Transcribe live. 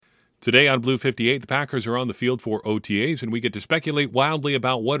Today on Blue 58, the Packers are on the field for OTAs, and we get to speculate wildly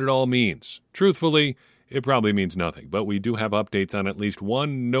about what it all means. Truthfully, it probably means nothing, but we do have updates on at least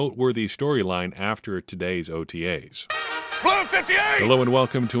one noteworthy storyline after today's OTAs. Blue 58! Hello and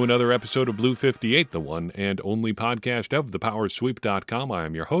welcome to another episode of Blue 58, the one and only podcast of thepowersweep.com. I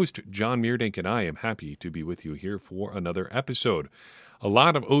am your host, John Meerdink, and I am happy to be with you here for another episode. A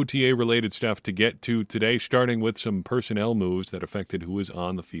lot of OTA-related stuff to get to today, starting with some personnel moves that affected who is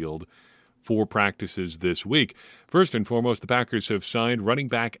on the field for practices this week. First and foremost, the Packers have signed running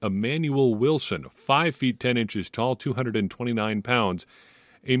back Emmanuel Wilson, 5 feet 10 inches tall, 229 pounds,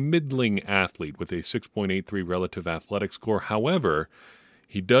 a middling athlete with a 6.83 relative athletic score. However,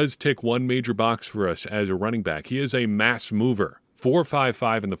 he does tick one major box for us as a running back. He is a mass mover.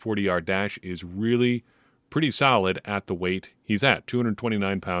 4.55 in the 40-yard dash is really pretty solid at the weight he's at.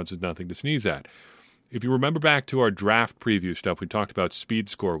 229 pounds is nothing to sneeze at. If you remember back to our draft preview stuff, we talked about speed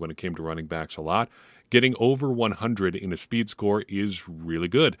score when it came to running backs a lot. Getting over 100 in a speed score is really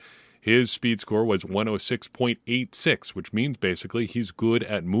good. His speed score was 106.86, which means basically he's good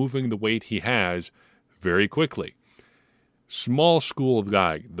at moving the weight he has very quickly. Small school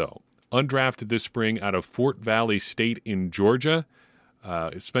guy, though. Undrafted this spring out of Fort Valley State in Georgia.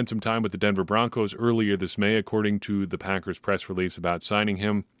 Spent some time with the Denver Broncos earlier this May, according to the Packers press release about signing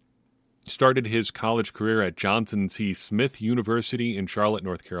him. Started his college career at Johnson C. Smith University in Charlotte,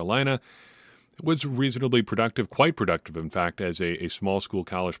 North Carolina. Was reasonably productive, quite productive, in fact, as a small school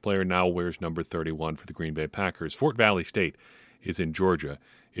college player. Now wears number 31 for the Green Bay Packers. Fort Valley State is in Georgia,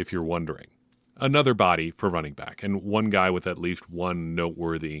 if you're wondering. Another body for running back, and one guy with at least one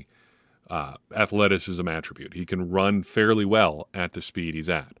noteworthy athleticism attribute. He can run fairly well at the speed he's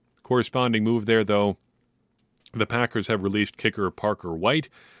at. Corresponding move there, though, the Packers have released kicker Parker White,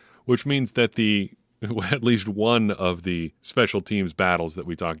 which means that at least one of the special teams battles that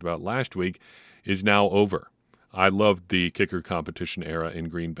we talked about last week is now over. I loved the kicker competition era in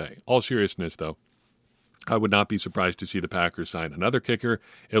Green Bay. All seriousness, though, I would not be surprised to see the Packers sign another kicker.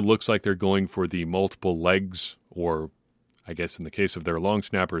 It looks like they're going for the multiple legs, or I guess in the case of their long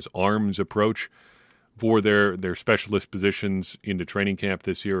snappers, arms approach for their specialist positions into training camp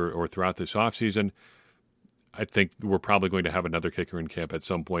this year or throughout this offseason. I think we're probably going to have another kicker in camp at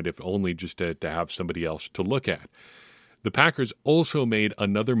some point, if only just to have somebody else to look at. The Packers also made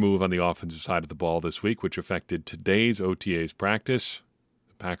another move on the offensive side of the ball this week, which affected today's OTA's practice.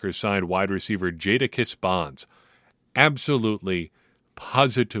 The Packers signed wide receiver Jadakiss Bonds. Absolutely,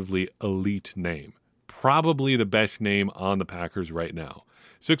 positively elite name. Probably the best name on the Packers right now.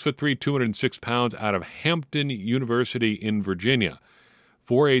 6'3", 206 pounds, out of Hampton University in Virginia.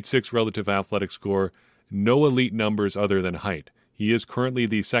 4.86 relative athletic score. No elite numbers other than height. He is currently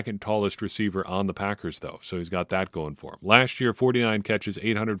the second tallest receiver on the Packers, though, so he's got that going for him. Last year, 49 catches,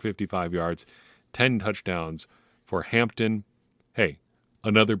 855 yards, 10 touchdowns for Hampton. Hey,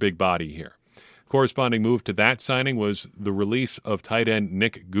 another big body here. Corresponding move to that signing was the release of tight end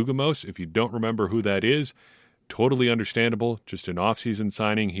Nick Gugamos. If you don't remember who that is, totally understandable. Just an offseason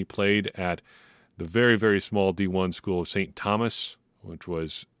signing. He played at the very, very small D1 school of St. Thomas, which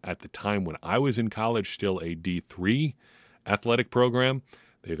was, at the time when I was in college, still a D3 athletic program.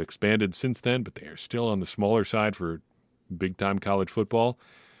 They've expanded since then, but they are still on the smaller side for big-time college football.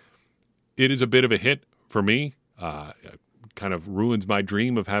 It is a bit of a hit for me. Kind of ruins my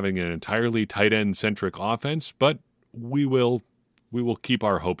dream of having an entirely tight end-centric offense, but we will keep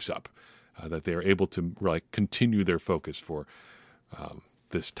our hopes up that they are able to continue their focus for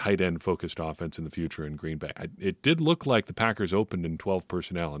this tight end-focused offense in the future in Green Bay. It did look like the Packers opened in 12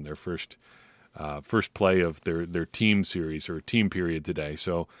 personnel in their first play of their team series or team period today.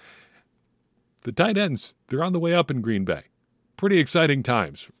 So the tight ends, they're on the way up in Green Bay. Pretty exciting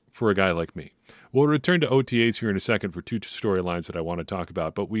times for a guy like me. We'll return to OTAs here in a second for two storylines that I want to talk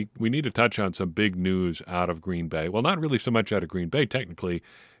about, but we need to touch on some big news out of Green Bay. Well, not really so much out of Green Bay, technically,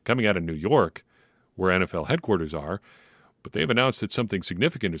 coming out of New York, where NFL headquarters are, but they've announced that something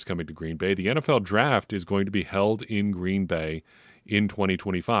significant is coming to Green Bay. The NFL Draft is going to be held in Green Bay in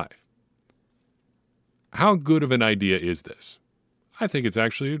 2025. How good of an idea is this? I think it's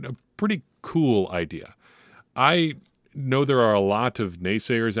actually a pretty cool idea. I know there are a lot of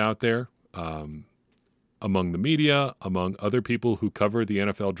naysayers out there, among the media, among other people who cover the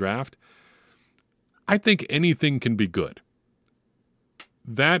NFL Draft. I think anything can be good.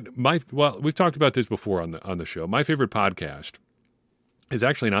 We've talked about this before on the show. My favorite podcast is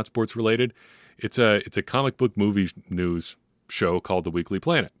actually not sports related. It's a comic book movie news show called The Weekly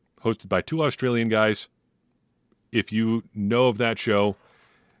Planet, hosted by two Australian guys. If you know of that show,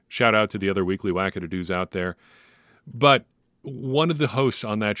 shout out to the other weekly wackadoos out there. But one of the hosts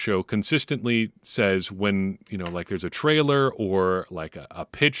on that show consistently says when, like there's a trailer or like a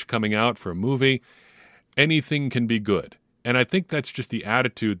pitch coming out for a movie, anything can be good. And I think that's just the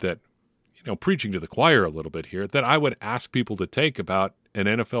attitude that, preaching to the choir a little bit here, that I would ask people to take about an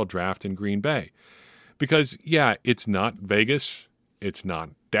NFL draft in Green Bay. Because, yeah, it's not Vegas, it's not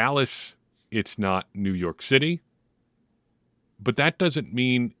Dallas, it's not New York City, but that doesn't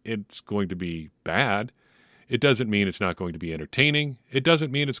mean it's going to be bad. It doesn't mean it's not going to be entertaining. It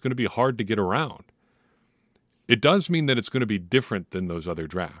doesn't mean it's going to be hard to get around. It does mean that it's going to be different than those other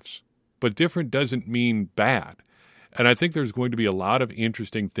drafts, but different doesn't mean bad. And I think there's going to be a lot of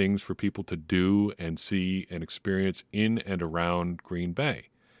interesting things for people to do and see and experience in and around Green Bay.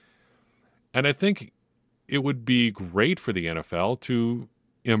 And I think it would be great for the NFL to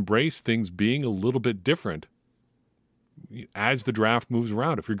embrace things being a little bit different as the draft moves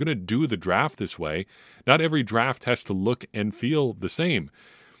around. If you're going to do the draft this way, not every draft has to look and feel the same.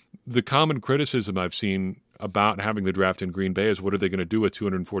 The common criticism I've seen about having the draft in Green Bay is, what are they going to do with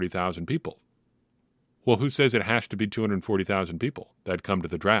 240,000 people? Well, who says it has to be 240,000 people that come to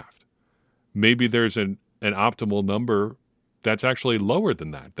the draft? Maybe there's an optimal number that's actually lower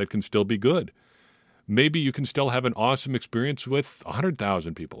than that can still be good. Maybe you can still have an awesome experience with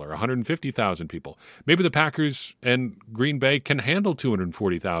 100,000 people or 150,000 people. Maybe the Packers and Green Bay can handle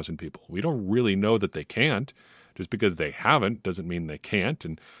 240,000 people. We don't really know that they can't. Just because they haven't doesn't mean they can't.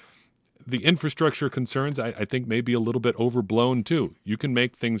 And the infrastructure concerns, I think, may be a little bit overblown too. You can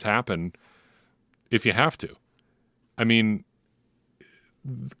make things happen if you have to. I mean,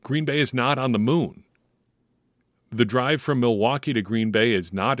 Green Bay is not on the moon. The drive from Milwaukee to Green Bay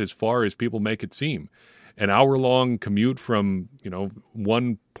is not as far as people make it seem. An hour-long commute from,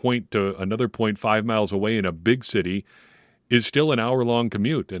 one point to another point 5 miles away in a big city is still an hour-long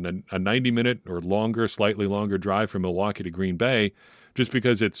commute. And a 90-minute or longer, slightly longer drive from Milwaukee to Green Bay, just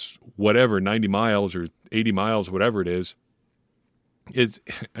because it's whatever, 90 miles or 80 miles, whatever it is,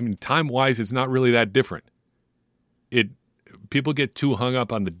 time-wise, it's not really that different. People get too hung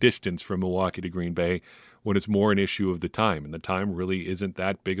up on the distance from Milwaukee to Green Bay when it's more an issue of the time, and the time really isn't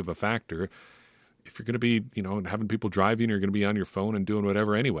that big of a factor. If you're going to be, having people driving, you're going to be on your phone and doing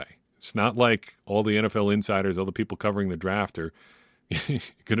whatever anyway. It's not like all the NFL insiders, all the people covering the draft are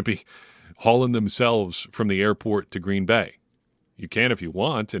going to be hauling themselves from the airport to Green Bay. You can if you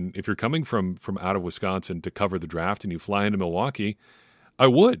want, and if you're coming from out of Wisconsin to cover the draft and you fly into Milwaukee, I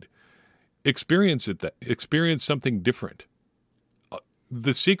would experience something different.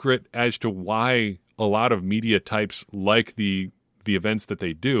 The secret as to why a lot of media types like the events that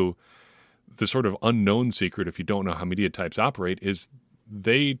they do, the sort of unknown secret, if you don't know how media types operate, is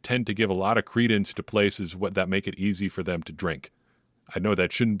they tend to give a lot of credence to places that make it easy for them to drink. I know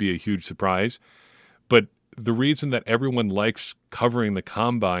that shouldn't be a huge surprise, but the reason that everyone likes covering the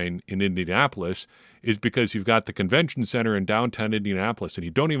Combine in Indianapolis is because you've got the convention center in downtown Indianapolis, and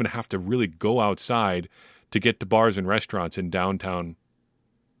you don't even have to really go outside to get to bars and restaurants in downtown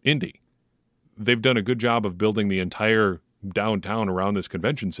Indy. They've done a good job of building the entire downtown around this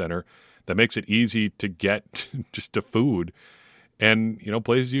convention center that makes it easy to get just to food and,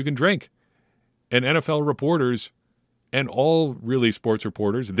 places you can drink. And NFL reporters and all really sports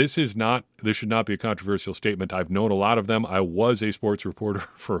reporters, this should not be a controversial statement. I've known a lot of them. I was a sports reporter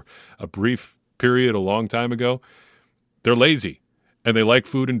for a brief period a long time ago. They're lazy and they like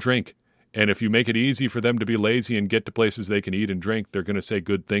food and drink. And if you make it easy for them to be lazy and get to places they can eat and drink, they're going to say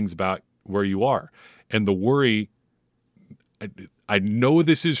good things about where you are. And the worry, I know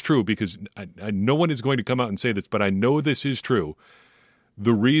this is true because no one is going to come out and say this, but I know this is true.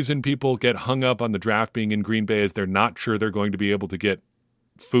 The reason people get hung up on the draft being in Green Bay is they're not sure they're going to be able to get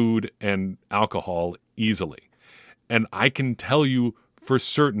food and alcohol easily. And I can tell you for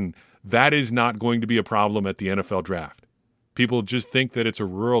certain that is not going to be a problem at the NFL draft. People just think that it's a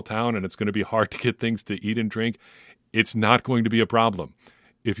rural town and it's going to be hard to get things to eat and drink. It's not going to be a problem.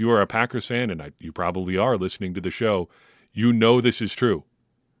 If you are a Packers fan, and you probably are listening to the show, you know this is true.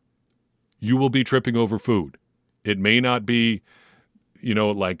 You will be tripping over food. It may not be,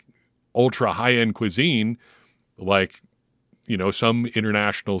 like ultra high-end cuisine, like, some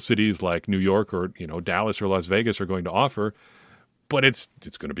international cities like New York or, Dallas or Las Vegas are going to offer, but it's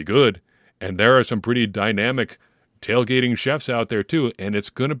going to be good. And there are some pretty dynamic tailgating chefs out there too, and it's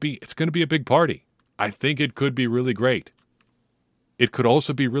going to be a big party. I think it could be really great. It could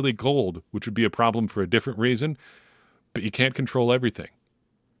also be really cold, which would be a problem for a different reason, but you can't control everything.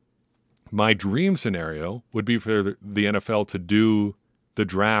 My dream scenario would be for the NFL to do the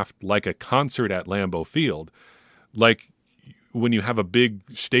draft like a concert at Lambeau Field. Like when you have a big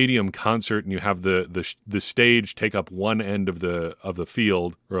stadium concert and you have the stage take up one end of the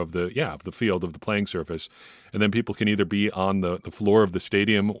field, or of the field of the playing surface, and then people can either be on the floor of the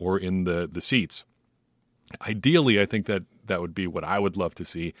stadium or in the seats. Ideally, I think that would be what I would love to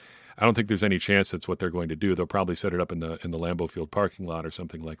see. I don't think there's any chance that's what they're going to do. They'll probably set it up in the Lambeau Field parking lot or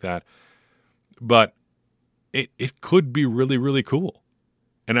something like that. But it could be really, really cool.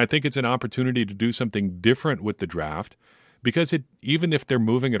 And I think it's an opportunity to do something different with the draft, because even if they're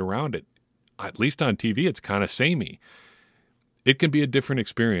moving it around, at least on TV, it's kind of samey. It can be a different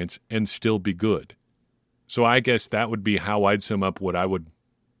experience and still be good. So I guess that would be how I'd sum up what I would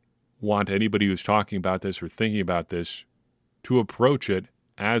want anybody who's talking about this or thinking about this to approach it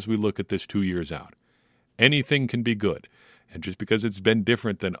as we look at this 2 years out. Anything can be good. And just because it's been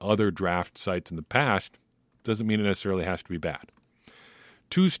different than other draft sites in the past doesn't mean it necessarily has to be bad.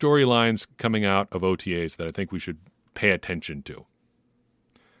 2 storylines coming out of OTAs that I think we should pay attention to.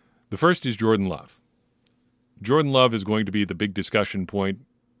 The first is Jordan Love. Jordan Love is going to be the big discussion point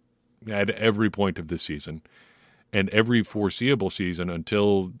at every point of this season and every foreseeable season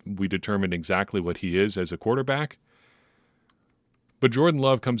until we determine exactly what he is as a quarterback. But Jordan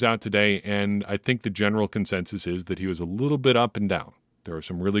Love comes out today, and I think the general consensus is that he was a little bit up and down. There were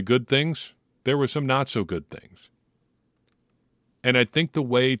some really good things. There were some not so good things. And I think the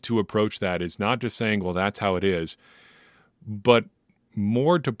way to approach that is not just saying, well, that's how it is, but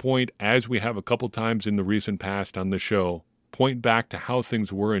more to point, as we have a couple times in the recent past on the show, point back to how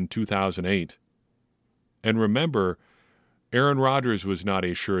things were in 2008. And remember, Aaron Rodgers was not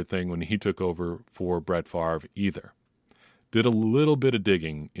a sure thing when he took over for Brett Favre either. Did a little bit of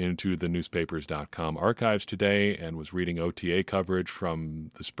digging into the newspapers.com archives today and was reading OTA coverage from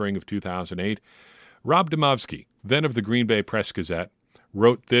the spring of 2008. Rob Demovsky, then of the Green Bay Press-Gazette,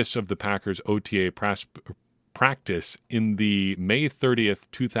 wrote this of the Packers' OTA practice in the May 30th,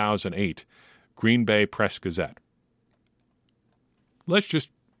 2008 Green Bay Press-Gazette. Let's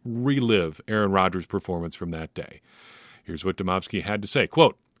just relive Aaron Rodgers' performance from that day. Here's what Demovsky had to say.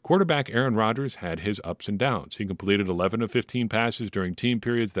 Quote, quarterback Aaron Rodgers had his ups and downs. He completed 11 of 15 passes during team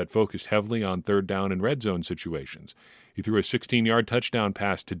periods that focused heavily on third down and red zone situations. He threw a 16-yard touchdown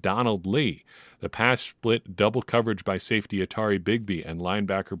pass to Donald Lee. The pass split double coverage by safety Atari Bigby and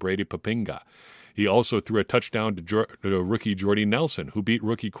linebacker Brady Papinga. He also threw a touchdown to rookie Jordy Nelson, who beat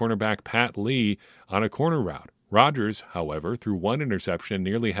rookie cornerback Pat Lee on a corner route. Rodgers, however, threw one interception and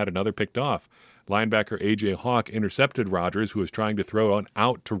nearly had another picked off. Linebacker A.J. Hawk intercepted Rodgers, who was trying to throw an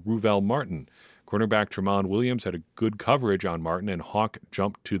out to Ruvel Martin. Cornerback Tramon Williams had a good coverage on Martin, and Hawk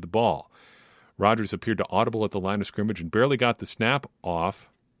jumped to the ball. Rodgers appeared to audible at the line of scrimmage and barely got the snap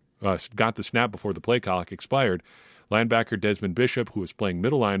before the play clock expired. Linebacker Desmond Bishop, who was playing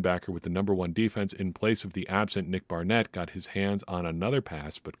middle linebacker with the number 1 defense in place of the absent Nick Barnett, got his hands on another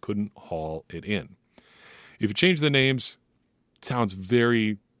pass but couldn't haul it in. If you change the names, it sounds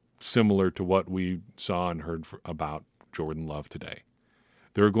very similar to what we saw and heard about Jordan Love today.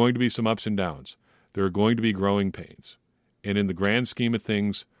 There are going to be some ups and downs. There are going to be growing pains. And in the grand scheme of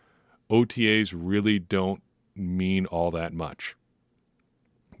things, OTAs really don't mean all that much.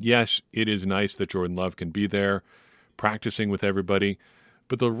 Yes, it is nice that Jordan Love can be there practicing with everybody,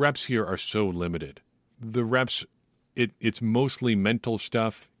 but the reps here are so limited. The reps, it's mostly mental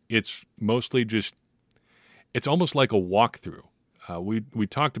stuff. It's mostly just, it's almost like a walkthrough. We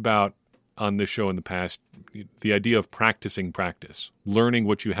talked about on this show in the past the idea of practicing practice, learning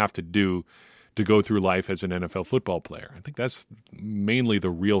what you have to do to go through life as an NFL football player. I think that's mainly the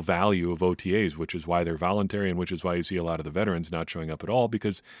real value of OTAs, which is why they're voluntary and which is why you see a lot of the veterans not showing up at all,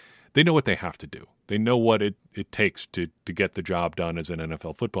 because they know what they have to do. They know what it takes to get the job done as an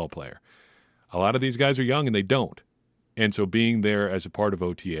NFL football player. A lot of these guys are young and they don't. And so being there as a part of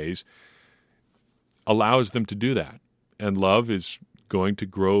OTAs allows them to do that. And Love is going to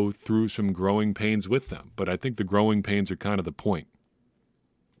grow through some growing pains with them. But I think the growing pains are kind of the point.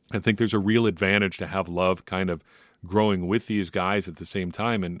 I think there's a real advantage to have Love kind of growing with these guys at the same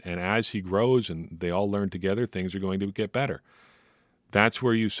time. And as he grows and they all learn together, things are going to get better. That's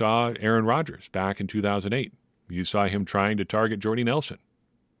where you saw Aaron Rodgers back in 2008. You saw him trying to target Jordy Nelson.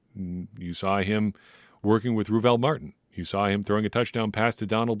 You saw him working with Ruvel Martin. You saw him throwing a touchdown pass to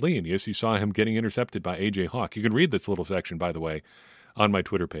Donald Lee. And yes, you saw him getting intercepted by A.J. Hawk. You can read this little section, by the way, on my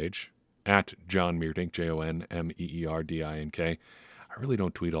Twitter page, at John Meerdink, JonMeerdink. I really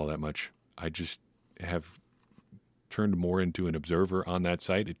don't tweet all that much. I just have turned more into an observer on that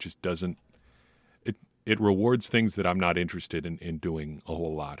site. It just doesn't, it rewards things that I'm not interested in doing a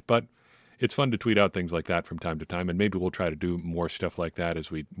whole lot. But it's fun to tweet out things like that from time to time, and maybe we'll try to do more stuff like that as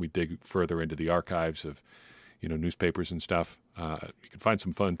we dig further into the archives of, newspapers and stuff. You can find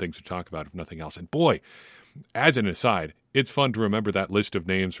some fun things to talk about, if nothing else. And boy, as an aside, it's fun to remember that list of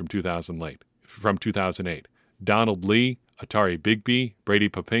names from 2008. Donald Lee, Atari Bigby, Brady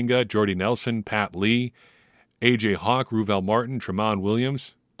Papinga, Jordy Nelson, Pat Lee, A.J. Hawk, Ruvel Martin, Tremont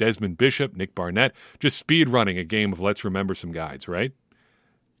Williams, Desmond Bishop, Nick Barnett, just speed running a game of let's remember some guys, right?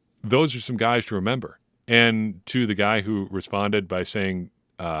 Those are some guys to remember. And to the guy who responded by saying,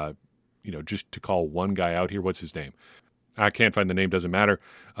 just to call one guy out here, what's his name? I can't find the name, doesn't matter.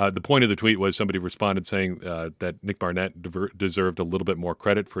 The point of the tweet was somebody responded saying that Nick Barnett deserved a little bit more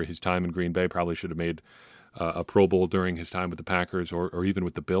credit for his time in Green Bay, probably should have made a Pro Bowl during his time with the Packers or even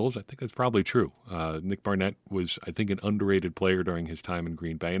with the Bills. I think that's probably true. Nick Barnett was, I think, an underrated player during his time in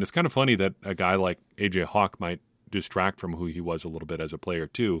Green Bay. And it's kind of funny that a guy like A.J. Hawk might distract from who he was a little bit as a player,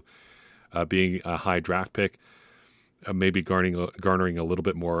 too, being a high draft pick. Maybe garnering a little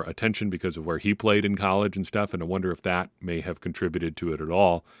bit more attention because of where he played in college and stuff, and I wonder if that may have contributed to it at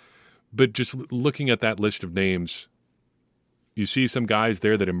all. But just looking at that list of names, you see some guys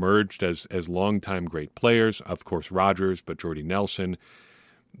there that emerged as longtime great players. Of course, Rodgers, but Jordy Nelson.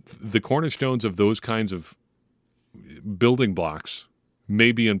 The cornerstones of those kinds of building blocks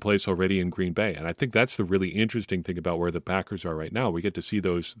may be in place already in Green Bay, and I think that's the really interesting thing about where the Packers are right now. We get to see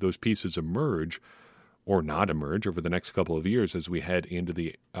those pieces emerge or not emerge over the next couple of years as we head into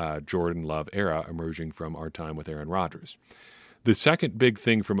the Jordan Love era, emerging from our time with Aaron Rodgers. The second big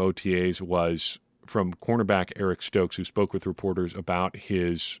thing from OTAs was from cornerback Eric Stokes, who spoke with reporters about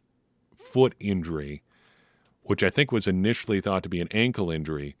his foot injury, which I think was initially thought to be an ankle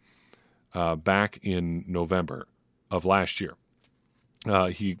injury back in November of last year.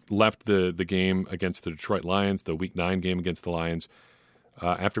 He left the game against the Detroit Lions, the Week 9 game against the Lions,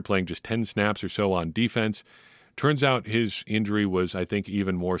 after playing just 10 snaps or so on defense. Turns out his injury was, I think,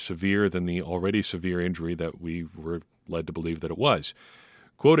 even more severe than the already severe injury that we were led to believe that it was.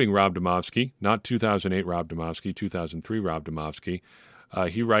 Quoting Rob Demovsky, not 2008 Rob Demovsky, 2003 Rob Demovsky,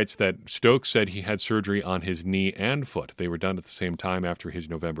 he writes that Stokes said he had surgery on his knee and foot. They were done at the same time after his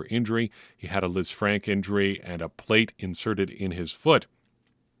November injury. He had a Liz Frank injury and a plate inserted in his foot.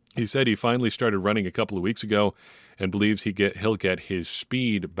 He said he finally started running a couple of weeks ago and believes he'll get his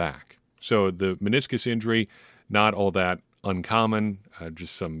speed back. So the meniscus injury, not all that uncommon,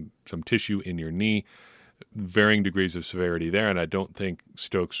 just some tissue in your knee, varying degrees of severity there. And I don't think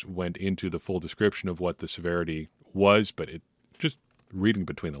Stokes went into the full description of what the severity was, but it just reading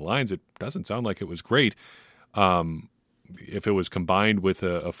between the lines, it doesn't sound like it was great. If it was combined with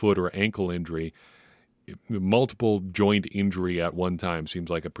a foot or ankle injury, multiple joint injury at one time seems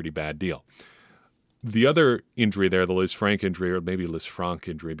like a pretty bad deal. The other injury there, the Liz Frank injury, or maybe Liz Frank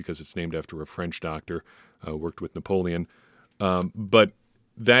injury because it's named after a French doctor, worked with Napoleon. But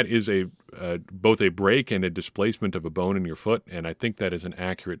that is both a break and a displacement of a bone in your foot, and I think that is an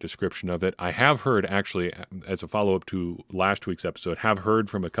accurate description of it. I have heard, actually, as a follow-up to last week's episode, have heard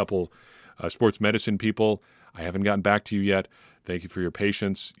from a couple sports medicine people. I haven't gotten back to you yet. Thank you for your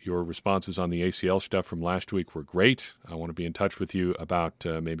patience. Your responses on the ACL stuff from last week were great. I want to be in touch with you about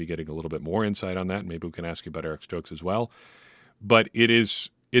maybe getting a little bit more insight on that, and maybe we can ask you about Eric Stokes as well. But it's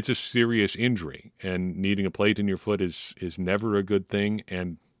a serious injury, and needing a plate in your foot is never a good thing,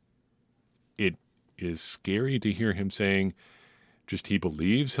 and it is scary to hear him saying just he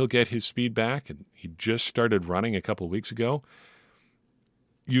believes he'll get his speed back, and he just started running a couple of weeks ago.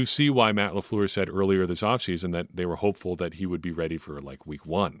 You see why Matt LaFleur said earlier this offseason that they were hopeful that he would be ready for like week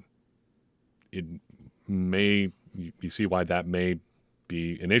 1. You see why that may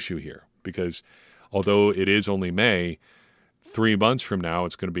be an issue here, because although it is only May, 3 months from now,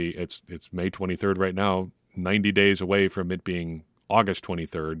 it's May 23rd right now, 90 days away from it being August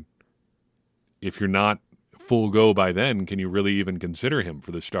 23rd. If you're not full go by then, can you really even consider him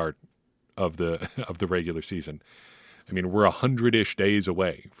for the start of the regular season? I mean, we're 100-ish days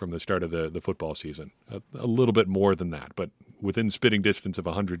away from the start of the football season. A little bit more than that, but within spitting distance of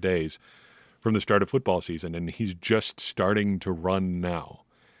 100 days from the start of football season, and he's just starting to run now.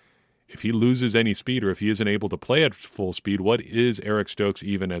 If he loses any speed or if he isn't able to play at full speed, what is Eric Stokes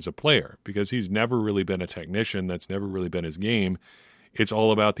even as a player? Because he's never really been a technician. That's never really been his game. It's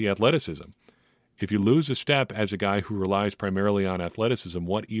all about the athleticism. If you lose a step as a guy who relies primarily on athleticism,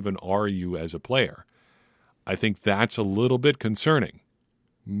 what even are you as a player? I think that's a little bit concerning,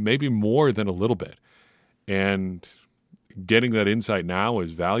 maybe more than a little bit. And getting that insight now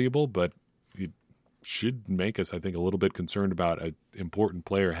is valuable, but it should make us, I think, a little bit concerned about an important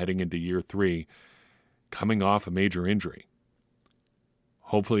player heading into year 3 coming off a major injury.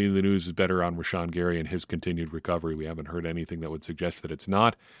 Hopefully the news is better on Rashawn Gary and his continued recovery. We haven't heard anything that would suggest that it's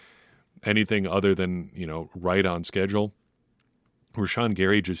not. anything other than, right on schedule. Rashawn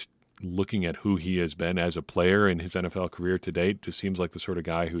Gary, just looking at who he has been as a player in his NFL career to date, just seems like the sort of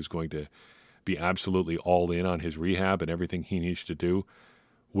guy who's going to be absolutely all in on his rehab and everything he needs to do,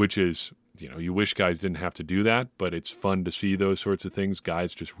 which is, you wish guys didn't have to do that, but it's fun to see those sorts of things,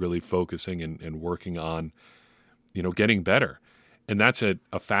 guys just really focusing and working on, getting better. And that's a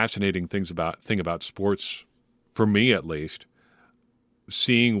fascinating thing about sports, for me at least,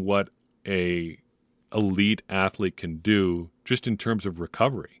 seeing what a elite athlete can do just in terms of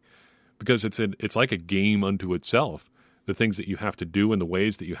recovery, because it's like a game unto itself. The things that you have to do and the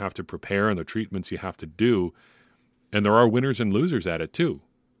ways that you have to prepare and the treatments you have to do, and there are winners and losers at it too.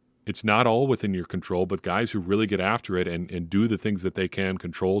 It's not all within your control, but guys who really get after it and do the things that they can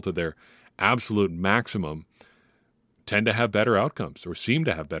control to their absolute maximum tend to have better outcomes, or seem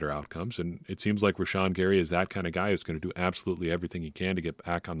to have better outcomes. And it seems like Rashawn Gary is that kind of guy who's going to do absolutely everything he can to get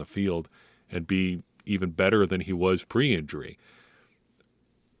back on the field and be even better than he was pre-injury.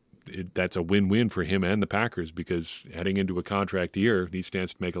 That's a win-win for him and the Packers, because heading into a contract year, he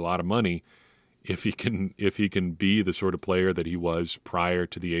stands to make a lot of money if he can be the sort of player that he was prior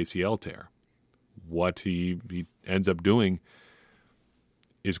to the ACL tear. What he ends up doing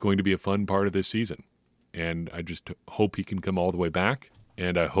is going to be a fun part of this season. And I just hope he can come all the way back,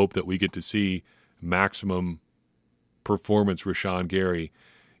 and I hope that we get to see maximum performance Rashawn Gary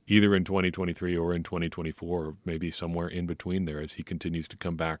either in 2023 or in 2024, or maybe somewhere in between there as he continues to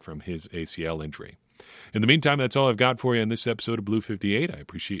come back from his ACL injury. In the meantime, that's all I've got for you in this episode of Blue 58. I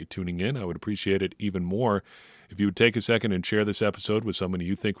appreciate you tuning in. I would appreciate it even more if you would take a second and share this episode with someone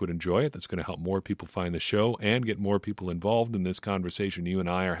you think would enjoy it. That's going to help more people find the show and get more people involved in this conversation you and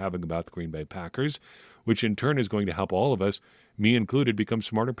I are having about the Green Bay Packers, which in turn is going to help all of us, me included, become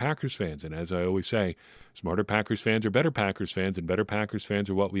smarter Packers fans. And as I always say, smarter Packers fans are better Packers fans, and better Packers fans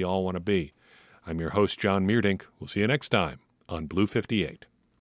are what we all want to be. I'm your host, John Meerdink. We'll see you next time on Blue 58.